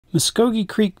Muskogee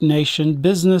Creek Nation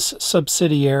business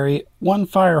subsidiary One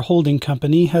Fire Holding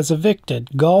Company has evicted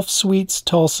GolfSuites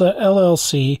Tulsa,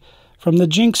 LLC from the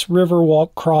Jinx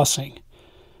Riverwalk crossing.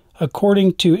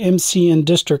 According to MCN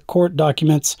District Court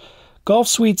documents,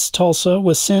 GolfSuites Tulsa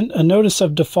was sent a notice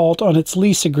of default on its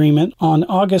lease agreement on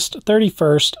August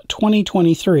 31,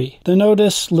 2023. The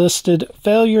notice listed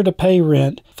failure to pay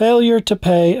rent, failure to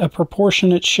pay a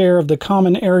proportionate share of the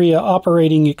common area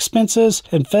operating expenses,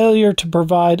 and failure to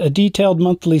provide a detailed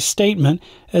monthly statement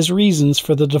as reasons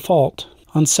for the default.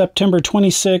 On September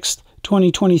 26,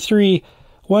 2023,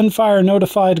 One Fire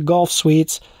notified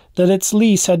GolfSuites that its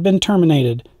lease had been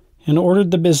terminated and ordered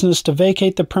the business to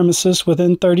vacate the premises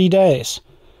within 30 days.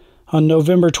 On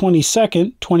November 22,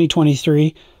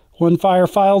 2023, One Fire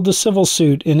filed a civil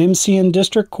suit in MCN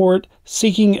District Court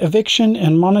seeking eviction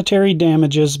and monetary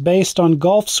damages based on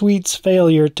GolfSuites'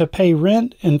 failure to pay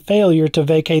rent and failure to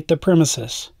vacate the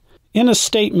premises. In a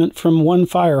statement from One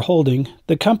Fire Holding,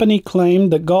 the company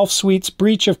claimed that GolfSuites'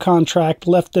 breach of contract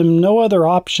left them no other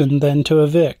option than to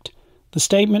evict. The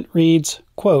statement reads,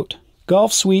 quote,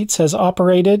 GolfSuites has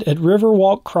operated at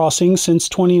Riverwalk Crossing since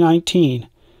 2019.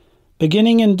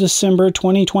 Beginning in December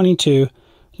 2022,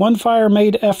 One Fire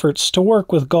made efforts to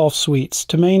work with GolfSuites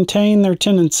to maintain their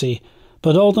tenancy,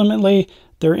 but ultimately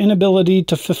their inability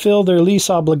to fulfill their lease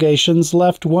obligations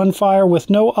left One Fire with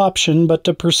no option but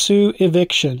to pursue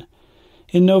eviction.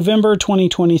 In November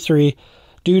 2023,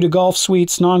 due to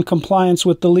GolfSuites' non-compliance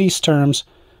with the lease terms,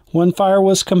 One Fire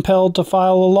was compelled to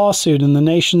file a lawsuit in the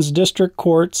nation's district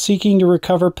court seeking to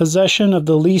recover possession of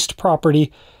the leased property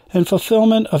and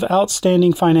fulfillment of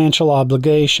outstanding financial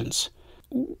obligations.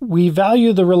 We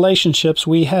value the relationships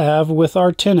we have with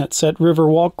our tenants at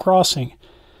Riverwalk Crossing,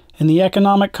 and the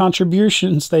economic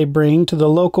contributions they bring to the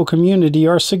local community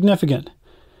are significant.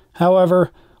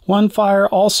 However, One Fire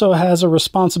also has a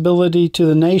responsibility to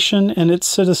the nation and its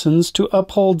citizens to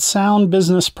uphold sound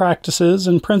business practices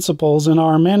and principles in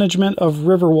our management of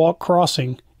Riverwalk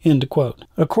Crossing." End quote.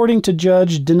 According to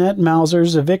Judge Danette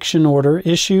Mauser's eviction order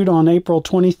issued on April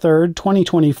 23,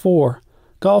 2024,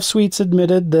 GolfSuites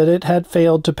admitted that it had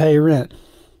failed to pay rent.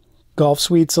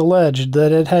 GolfSuites alleged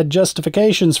that it had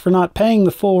justifications for not paying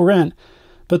the full rent,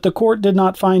 but the court did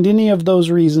not find any of those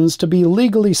reasons to be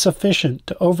legally sufficient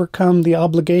to overcome the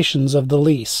obligations of the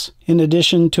lease. In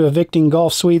addition to evicting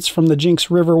GolfSuites from the Jinx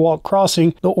Riverwalk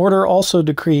crossing, the order also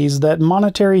decrees that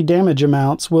monetary damage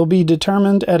amounts will be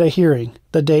determined at a hearing.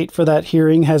 The date for that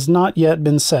hearing has not yet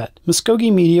been set.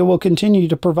 Muskogee Media will continue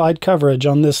to provide coverage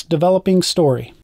on this developing story.